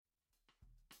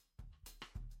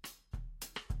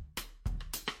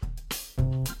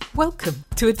Welcome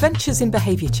to Adventures in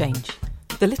Behaviour Change,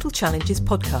 the Little Challenges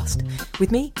podcast, with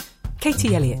me,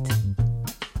 Katie Elliott.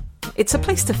 It's a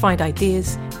place to find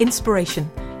ideas, inspiration,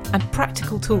 and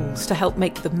practical tools to help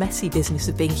make the messy business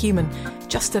of being human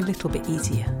just a little bit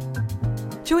easier.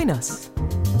 Join us.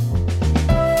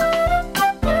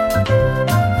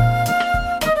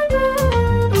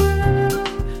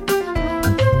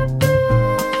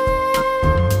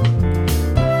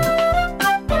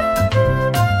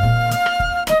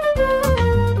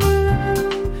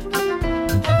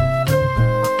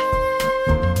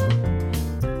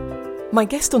 My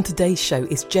guest on today's show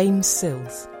is James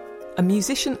Sills, a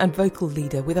musician and vocal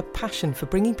leader with a passion for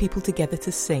bringing people together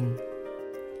to sing.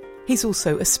 He's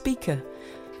also a speaker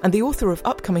and the author of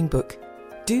upcoming book,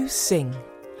 Do Sing,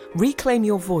 Reclaim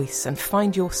Your Voice and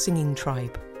Find Your Singing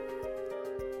Tribe.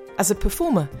 As a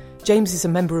performer, James is a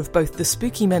member of both the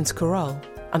Spooky Men's Chorale,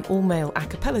 an all-male a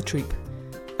cappella troupe,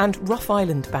 and Rough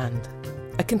Island Band,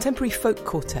 a contemporary folk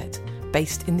quartet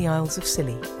based in the Isles of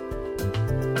Scilly.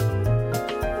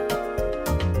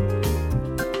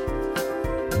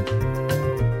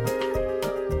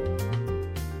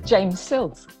 James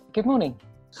Sills, good morning.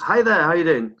 Hi there, how are you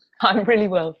doing? I'm really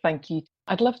well, thank you.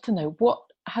 I'd love to know what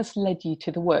has led you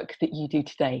to the work that you do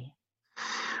today?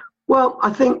 Well,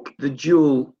 I think the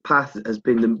dual path has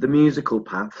been the musical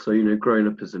path. So, growing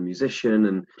up as a musician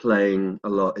and playing a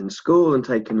lot in school and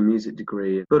taking a music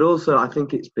degree. But also, I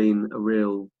think it's been a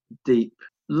real deep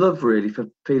love, really, for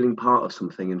feeling part of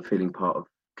something and feeling part of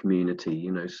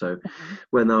community, So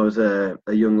when I was a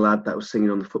young lad that was singing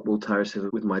on the football terraces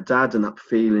with my dad, and that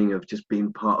feeling of just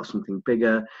being part of something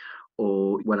bigger,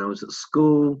 or when I was at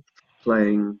school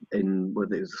playing in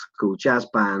whether it was a school jazz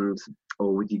band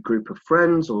or with your group of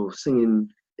friends, or singing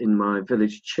in my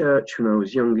village church when I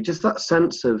was younger, just that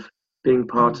sense of being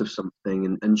part of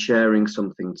something and sharing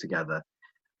something together.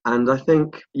 And I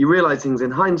think you realise things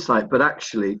in hindsight, but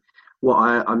actually what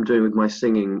I'm doing with my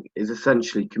singing is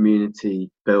essentially community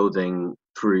building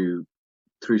through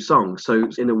song. So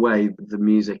in a way, the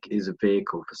music is a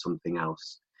vehicle for something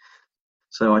else.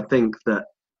 So I think that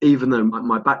even though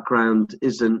my background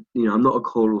isn't, I'm not a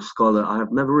choral scholar, I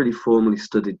have never really formally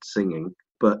studied singing,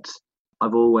 but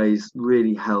I've always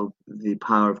really held the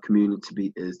power of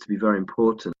community to be very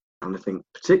important. And I think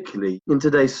particularly in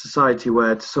today's society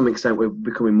where to some extent we're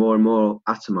becoming more and more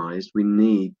atomised, we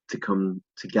need to come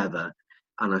together.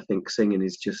 And I think singing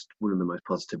is just one of the most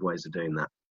positive ways of doing that.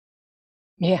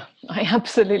 Yeah, I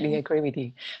absolutely agree with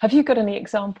you. Have you got any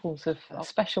examples of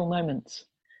special moments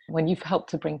when you've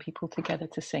helped to bring people together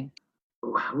to sing?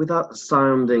 Without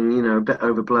sounding, a bit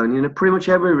overblown, pretty much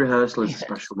every rehearsal is a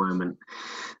special moment.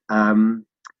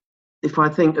 If I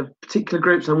think of particular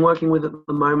groups I'm working with at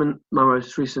the moment, my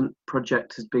most recent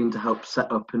project has been to help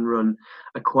set up and run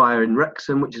a choir in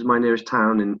Wrexham, which is my nearest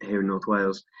town here in North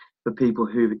Wales, for people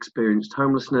who've experienced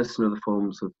homelessness and other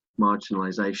forms of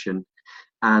marginalisation.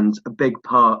 And a big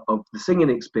part of the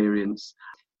singing experience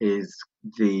is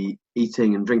the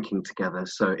eating and drinking together.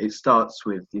 So it starts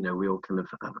with, we all kind of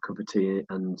have a cup of tea,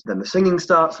 and then the singing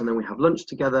starts, and then we have lunch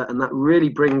together, and that really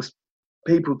brings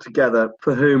people together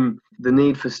for whom the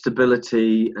need for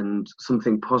stability and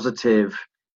something positive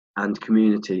and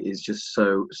community is just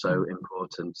so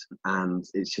important. And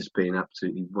it's just been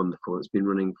absolutely wonderful. It's been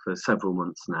running for several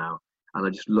months now, and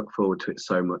I just look forward to it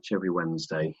so much every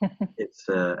Wednesday. It's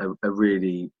a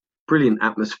really brilliant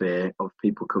atmosphere of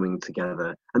people coming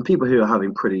together and people who are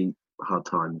having pretty hard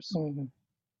times. Mm-hmm.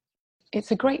 It's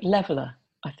a great leveller,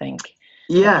 I think.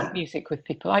 Yeah. Music with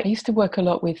people. I used to work a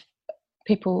lot with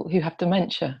people who have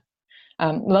dementia,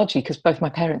 largely because both my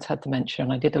parents had dementia,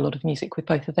 and I did a lot of music with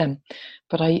both of them.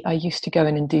 But I used to go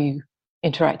in and do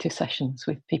interactive sessions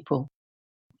with people,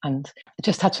 and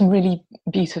just had some really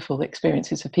beautiful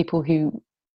experiences of people who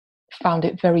found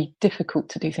it very difficult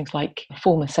to do things like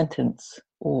form a sentence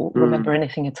or remember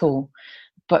anything at all,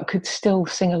 but could still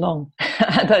sing along.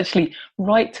 And actually,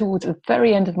 right towards the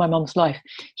very end of my mum's life,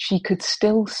 she could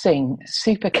still sing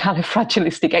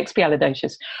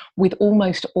supercalifragilisticexpialidocious with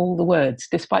almost all the words,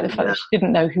 despite the fact that she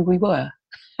didn't know who we were.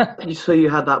 So you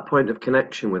had that point of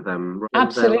connection with them?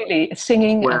 Absolutely.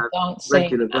 Singing and dancing.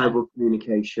 Regular verbal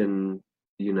communication,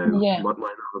 might not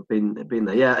have been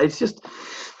there. Yeah, it's just,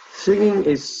 singing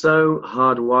is so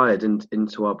hardwired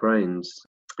into our brains.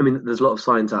 I mean, there's a lot of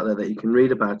science out there that you can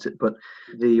read about it, but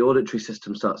the auditory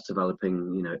system starts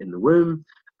developing, in the womb,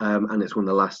 and it's one of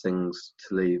the last things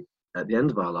to leave at the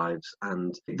end of our lives.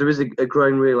 And there is a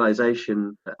growing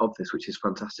realisation of this, which is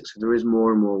fantastic. So there is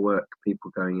more and more work,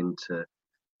 people going into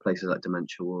places like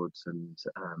dementia wards, and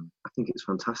I think it's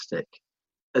fantastic.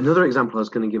 another example I was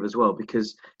going to give as well,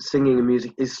 because singing and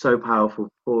music is so powerful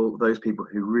for those people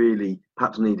who really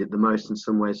perhaps need it the most in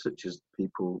some ways, such as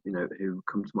people, who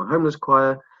come to my homeless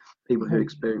choir, people who are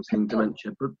experiencing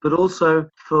dementia, but also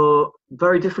for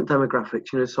very different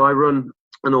demographics. So I run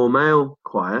an all-male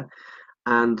choir,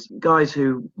 and guys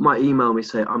who might email me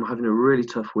say, I'm having a really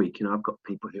tough week. I've got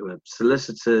people who are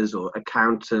solicitors or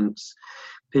accountants,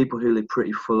 people who live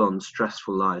pretty full-on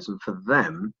stressful lives, and for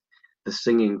them, the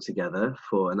singing together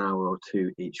for an hour or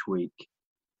two each week,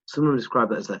 someone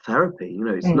described that as their therapy.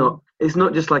 It's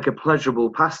not just like a pleasurable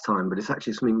pastime, but it's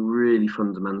actually something really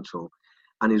fundamental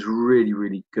and is really,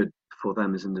 really good for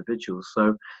them as individuals.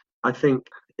 So I think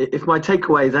if my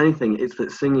takeaway is anything, it's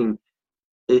that singing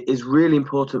is really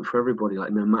important for everybody,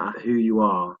 like no matter who you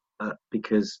are,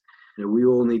 because we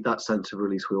all need that sense of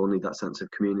release, we all need that sense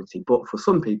of community. But for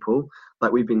some people,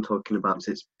 like we've been talking about,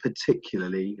 it's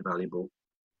particularly valuable.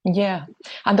 Yeah,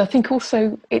 and I think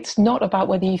also it's not about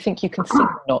whether you think you can sing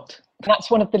or not.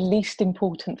 That's one of the least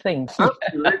important things.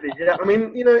 Absolutely, yeah. I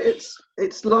mean,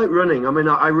 it's like running. I mean,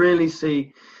 I really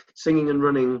see singing and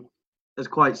running as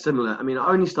quite similar. I mean, I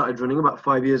only started running about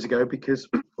 5 years ago because,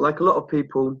 like a lot of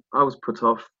people, I was put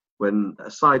off when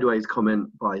a sideways comment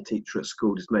by a teacher at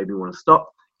school just made me want to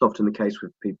stop. It's often the case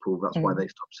with people, that's why they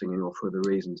stop singing, or for other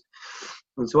reasons.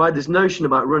 And so I had this notion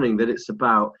about running, that it's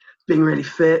about being really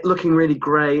fit, looking really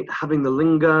great, having the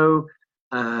lingo,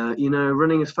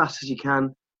 running as fast as you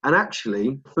can. And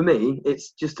actually, for me,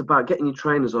 it's just about getting your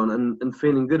trainers on and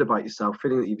feeling good about yourself,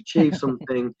 feeling that you've achieved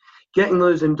something, getting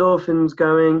those endorphins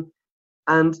going.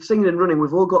 And singing and running,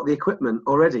 we've all got the equipment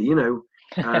already, we've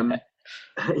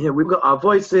got our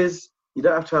voices. You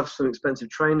don't have to have some expensive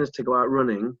trainers to go out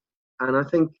running. And I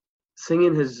think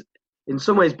singing has, in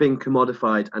some ways, been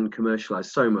commodified and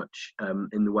commercialized so much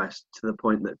in the West, to the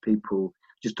point that people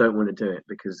just don't want to do it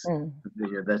because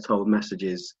they're told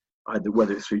messages, either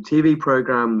whether it's through TV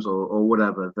programs or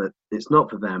whatever, that it's not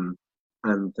for them,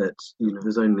 and that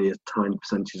there's only a tiny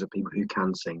percentage of people who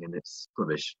can sing, and it's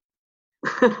rubbish.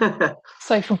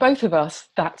 So from both of us,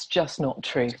 that's just not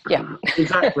true. Yeah,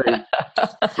 exactly.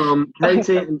 From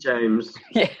Katie and James.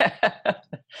 Yeah.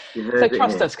 So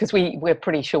trust us, because we're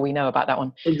pretty sure we know about that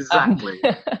one. Exactly.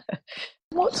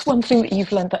 What's one thing that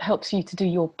you've learned that helps you to do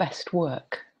your best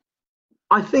work?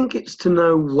 I think it's to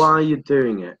know why you're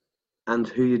doing it and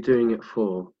who you're doing it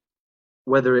for.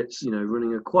 Whether it's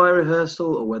running a choir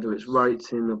rehearsal, or whether it's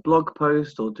writing a blog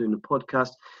post or doing a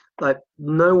podcast. Like,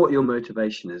 know what your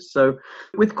motivation is. So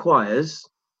with choirs,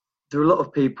 there are a lot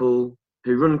of people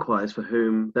who run choirs for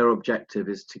whom their objective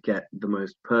is to get the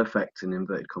most perfect, in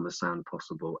inverted commas, sound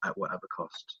possible at whatever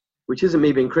cost, which isn't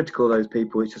me being critical of those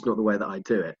people, it's just not the way that I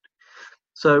do it.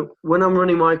 So when I'm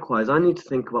running my choirs, I need to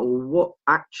think about, well, what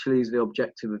actually is the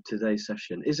objective of today's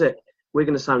session? Is it we're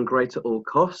going to sound great at all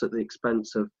costs at the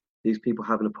expense of these people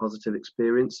having a positive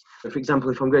experience? For example,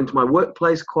 if I'm going to my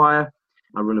workplace choir,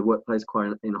 I run a workplace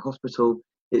choir in a hospital,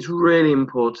 it's really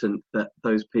important that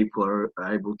those people are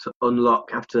able to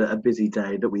unlock after a busy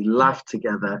day, that we laugh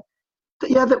together,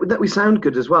 that we sound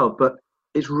good as well. But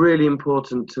it's really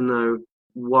important to know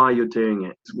why you're doing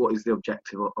it. What is the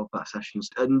objective of that session?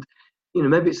 And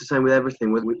maybe it's the same with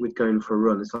everything, with going for a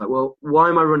run. It's like, well, why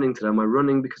am I running today? Am I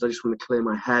running because I just want to clear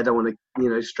my head? I want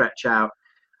to, stretch out.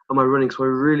 Am I running because I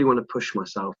really want to push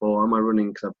myself? Or am I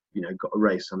running because I've, got a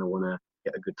race and I want to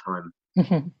get a good time?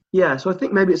 Yeah, so I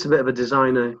think maybe it's a bit of a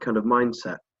designer kind of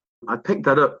mindset. I picked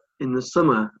that up in the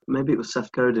summer. Maybe it was Seth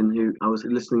Godin who I was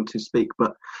listening to speak,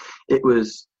 but it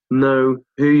was know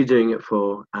who you're doing it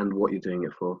for and what you're doing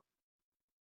it for.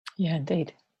 Yeah,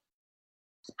 indeed.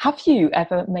 Have you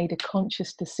ever made a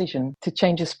conscious decision to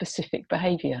change a specific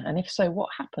behaviour? And if so, what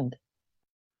happened?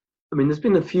 I mean, there's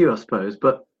been a few, I suppose,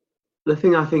 but the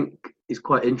thing I think is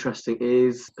quite interesting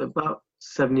is about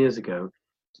 7 years ago,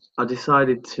 I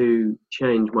decided to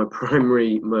change my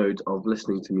primary mode of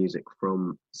listening to music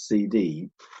from CD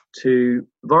to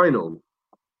vinyl.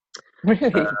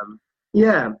 Really?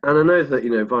 Yeah, and I know that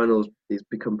vinyl is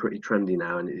become pretty trendy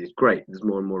now, and it is great. There's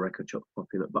more and more record shops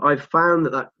popping up, but I found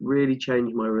that really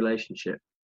changed my relationship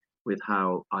with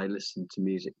how I listened to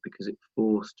music, because it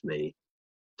forced me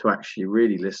to actually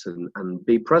really listen and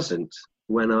be present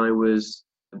when I was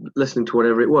listening to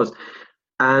whatever it was.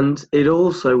 And it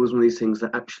also was one of these things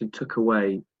that actually took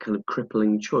away kind of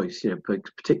crippling choice,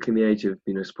 particularly in the age of,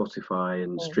 Spotify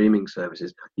and streaming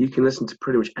services. You can listen to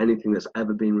pretty much anything that's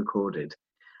ever been recorded.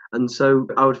 And so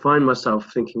I would find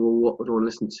myself thinking, well, what would I want to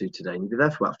listen to today? And you'd be there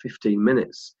for about 15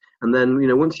 minutes. And then,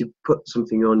 once you put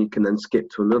something on, you can then skip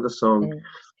to another song.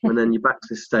 And then you're back to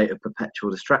this state of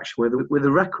perpetual distraction. With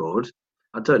a record,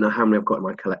 I don't know how many I've got in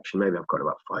my collection. Maybe I've got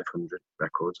about 500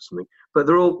 records or something. But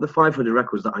they're all the 500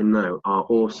 records that I know are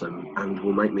awesome and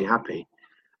will make me happy.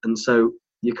 And so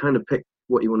you kind of pick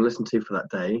what you want to listen to for that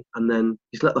day, and then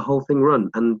just let the whole thing run.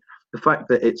 And the fact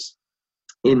that it's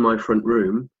in my front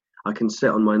room, I can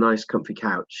sit on my nice comfy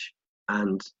couch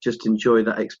and just enjoy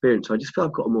that experience. So I just feel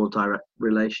I've got a more direct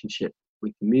relationship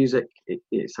with the music.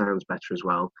 It sounds better as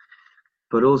well.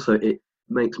 But also it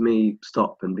makes me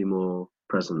stop and be more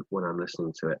present when I'm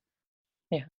listening to it.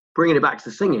 Yeah. Bringing it back to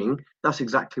the singing, that's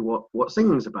exactly what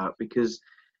singing's about, because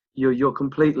you're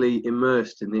completely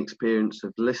immersed in the experience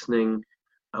of listening,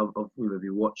 of maybe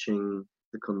watching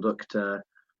the conductor,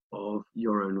 of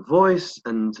your own voice.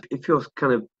 And if you're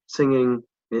kind of singing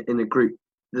in a group,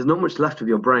 there's not much left of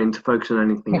your brain to focus on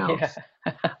anything else.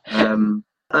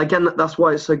 Again, that's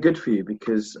why it's so good for you,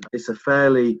 because it's a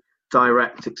fairly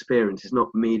direct experience. It's not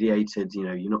mediated,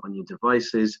 you're not on your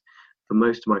devices. For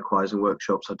most of my choirs and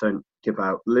workshops, I don't give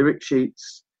out lyric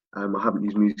sheets. I haven't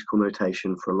used musical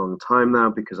notation for a long time now,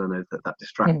 because I know that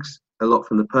distracts a lot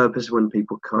from the purpose when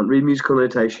people can't read musical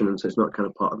notation, and so it's not kind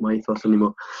of part of my ethos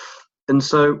anymore. And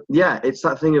so, yeah, it's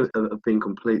that thing of being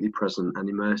completely present and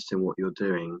immersed in what you're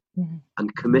doing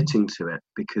and committing to it,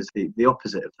 because the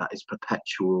opposite of that is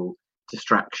perpetual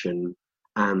distraction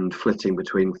and flitting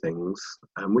between things,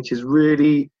 which is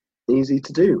really easy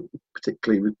to do,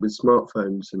 particularly with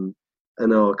smartphones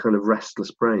and our kind of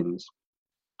restless brains.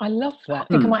 I love that. I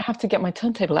think I might have to get my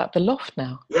turntable out of the loft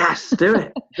now. Yes, do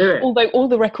it. Although all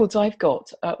the records I've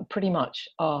got pretty much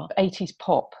are 80s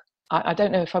pop. I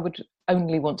don't know if I would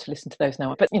only want to listen to those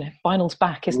now, but vinyl's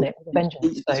back, isn't it? With a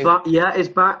vengeance. It's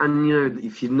back, and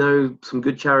if you know some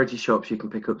good charity shops, you can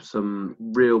pick up some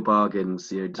real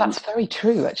bargains. That's very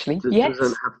true, actually. It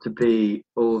doesn't have to be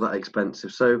all that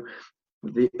expensive. So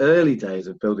the early days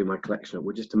of building my collection up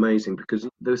were just amazing, because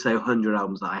there were, say, 100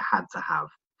 albums that I had to have.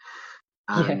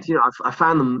 And, I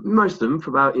found them, most of them, for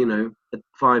about, a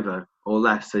 £5 or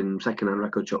less in second-hand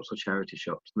record shops or charity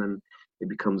shops. And then it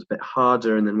becomes a bit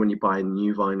harder. And then when you buy a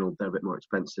new vinyl, they're a bit more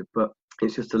expensive. But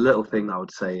it's just a little thing that I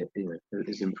would say,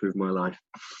 has improved my life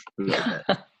a little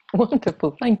bit.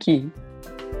 Wonderful. Thank you.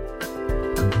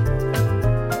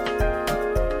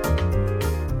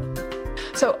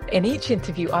 So in each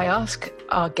interview, I ask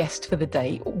our guest for the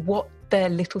day what their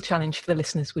little challenge for the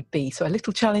listeners would be. So a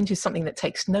little challenge is something that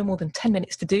takes no more than 10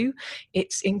 minutes to do.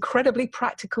 It's incredibly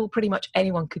practical. Pretty much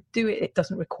anyone could do it. It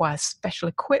doesn't require special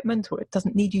equipment, or it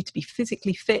doesn't need you to be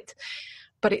physically fit.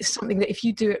 But it's something that if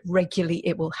you do it regularly,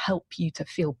 it will help you to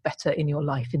feel better in your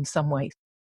life in some way.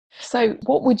 So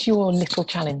what would your little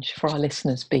challenge for our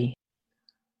listeners be?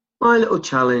 My little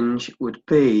challenge would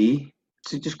be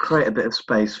to just create a bit of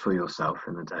space for yourself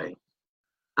in the day.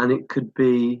 And it could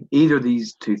be either of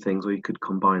these two things, or you could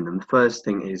combine them. The first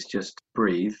thing is just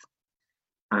breathe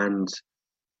and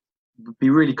be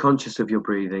really conscious of your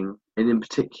breathing. And in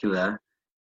particular,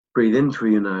 breathe in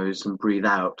through your nose and breathe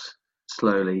out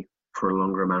slowly for a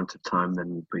longer amount of time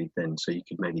than you breathe in. So you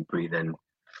could maybe breathe in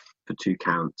for 2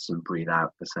 counts and breathe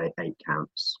out for, say, 8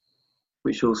 counts,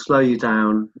 which will slow you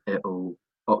down. It will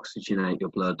oxygenate your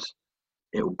blood.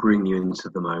 It will bring you into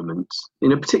the moment.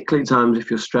 Particularly times if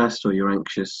you're stressed or you're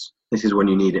anxious, this is when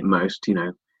you need it most.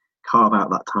 Carve out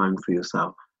that time for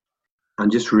yourself and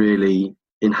just really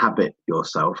inhabit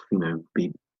yourself,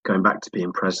 be going back to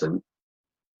being present.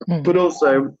 But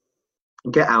also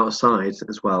get outside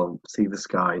as well, see the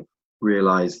sky,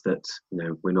 realize that,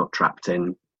 we're not trapped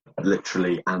in,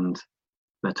 literally and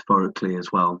metaphorically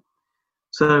as well.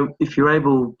 So if you're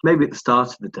able, maybe at the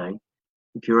start of the day,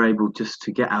 if you're able just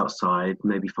to get outside,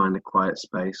 maybe find a quiet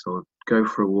space or go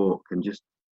for a walk and just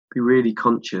be really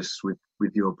conscious with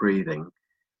your breathing,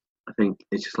 I think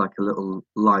it's just like a little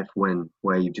life win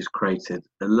where you've just created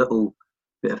a little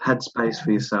bit of headspace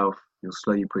for yourself. You'll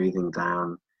slow your breathing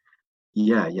down.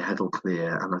 Yeah, your head will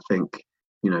clear. And I think,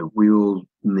 we all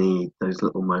need those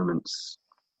little moments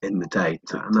in the day.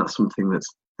 And that's something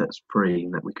that's free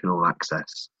and that we can all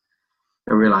access.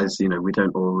 I realise, we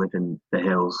don't all live in the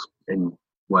hills in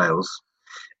Wales,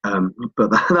 but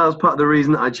that was part of the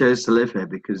reason that I chose to live here,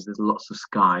 because there's lots of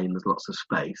sky and there's lots of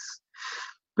space.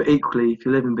 But equally, if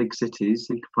you live in big cities,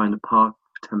 you can find a park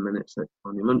for 10 minutes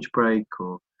on your lunch break,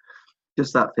 or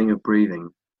just that thing of breathing.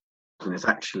 And it's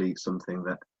actually something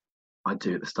that I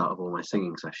do at the start of all my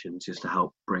singing sessions, just to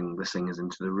help bring the singers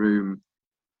into the room,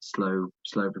 slow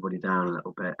everybody down a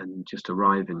little bit, and just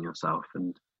arrive in yourself.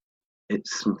 And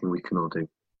it's something we can all do.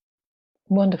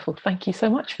 Wonderful. Thank you so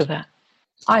much for that.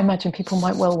 I imagine people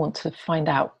might well want to find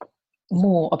out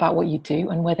more about what you do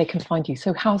and where they can find you.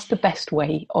 So how's the best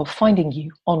way of finding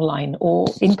you online or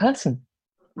in person?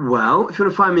 Well, if you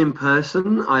want to find me in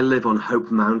person, I live on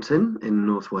Hope Mountain in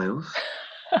North Wales.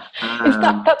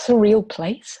 That's a real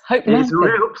place? Hope Mountain? It's a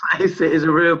real place. It is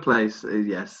a real place,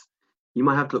 yes. You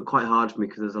might have to look quite hard for me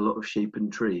because there's a lot of sheep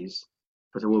and trees,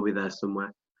 but I will be there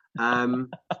somewhere.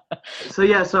 So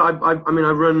I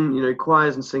run,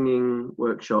 choirs and singing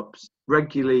workshops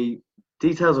regularly,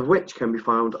 details of which can be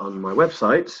found on my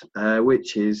website,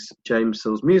 which is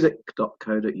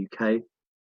jamessillsmusic.co.uk.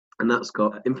 And that's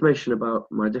got information about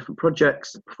my different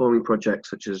projects, performing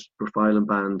projects such as Brough Island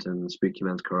Band and Spooky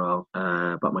Men's Chorale,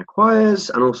 about my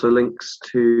choirs, and also links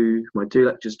to my Do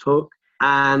Lectures talk.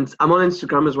 And I'm on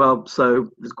Instagram as well, so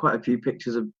there's quite a few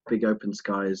pictures of big open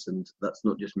skies, and that's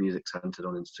not just music centred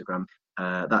on Instagram.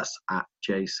 That's at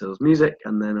 @JSillsMusic,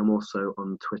 and then I'm also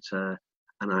on Twitter,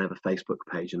 and I have a Facebook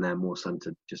page, and they're more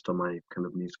centred just on my kind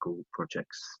of musical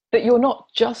projects. But you're not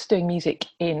just doing music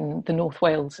in the North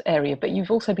Wales area, but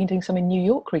you've also been doing some in New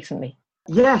York recently.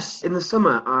 Yes, in the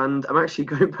summer, and I'm actually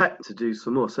going back to do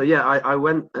some more. So yeah, I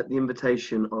went at the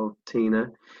invitation of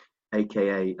Tina,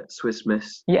 aka Swiss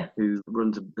Miss, who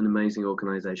runs an amazing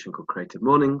organisation called Creative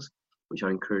Mornings, which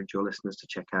I encourage your listeners to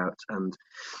check out. And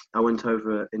I went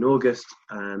over in August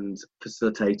and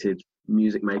facilitated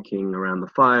music making around the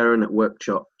fire and at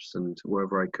workshops and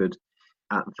wherever I could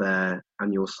at their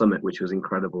annual summit, which was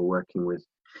incredible, working with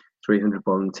 300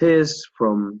 volunteers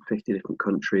from 50 different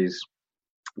countries,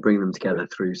 bringing them together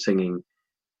through singing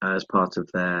as part of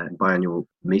their biannual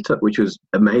meetup, which was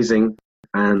amazing.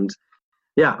 And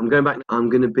yeah, I'm going back. I'm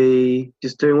going to be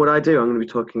just doing what I do. I'm going to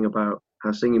be talking about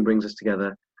how singing brings us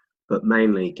together, but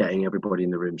mainly getting everybody in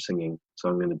the room singing. So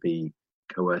I'm going to be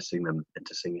coercing them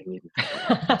into singing.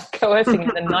 Coercing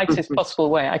in the nicest possible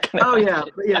way, I can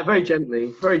imagine. Yeah, very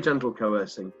gently, very gentle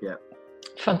coercing, yeah.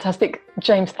 Fantastic.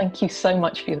 James, thank you so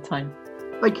much for your time.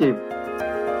 Thank you.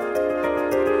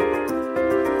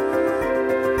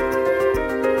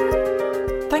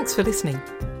 Thanks for listening.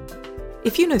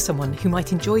 If you know someone who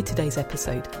might enjoy today's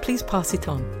episode, please pass it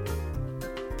on.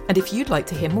 And if you'd like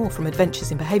to hear more from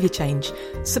Adventures in Behaviour Change,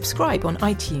 subscribe on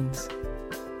iTunes.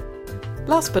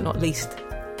 Last but not least,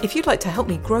 if you'd like to help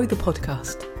me grow the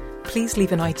podcast, please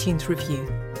leave an iTunes review.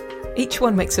 Each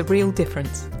one makes a real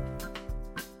difference.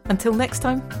 Until next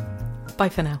time, bye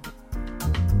for now.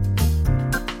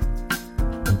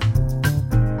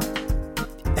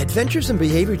 Adventures in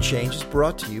Behavior Change is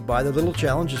brought to you by the Little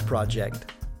Challenges Project.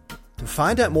 To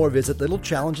find out more, visit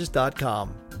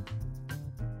littlechallenges.com.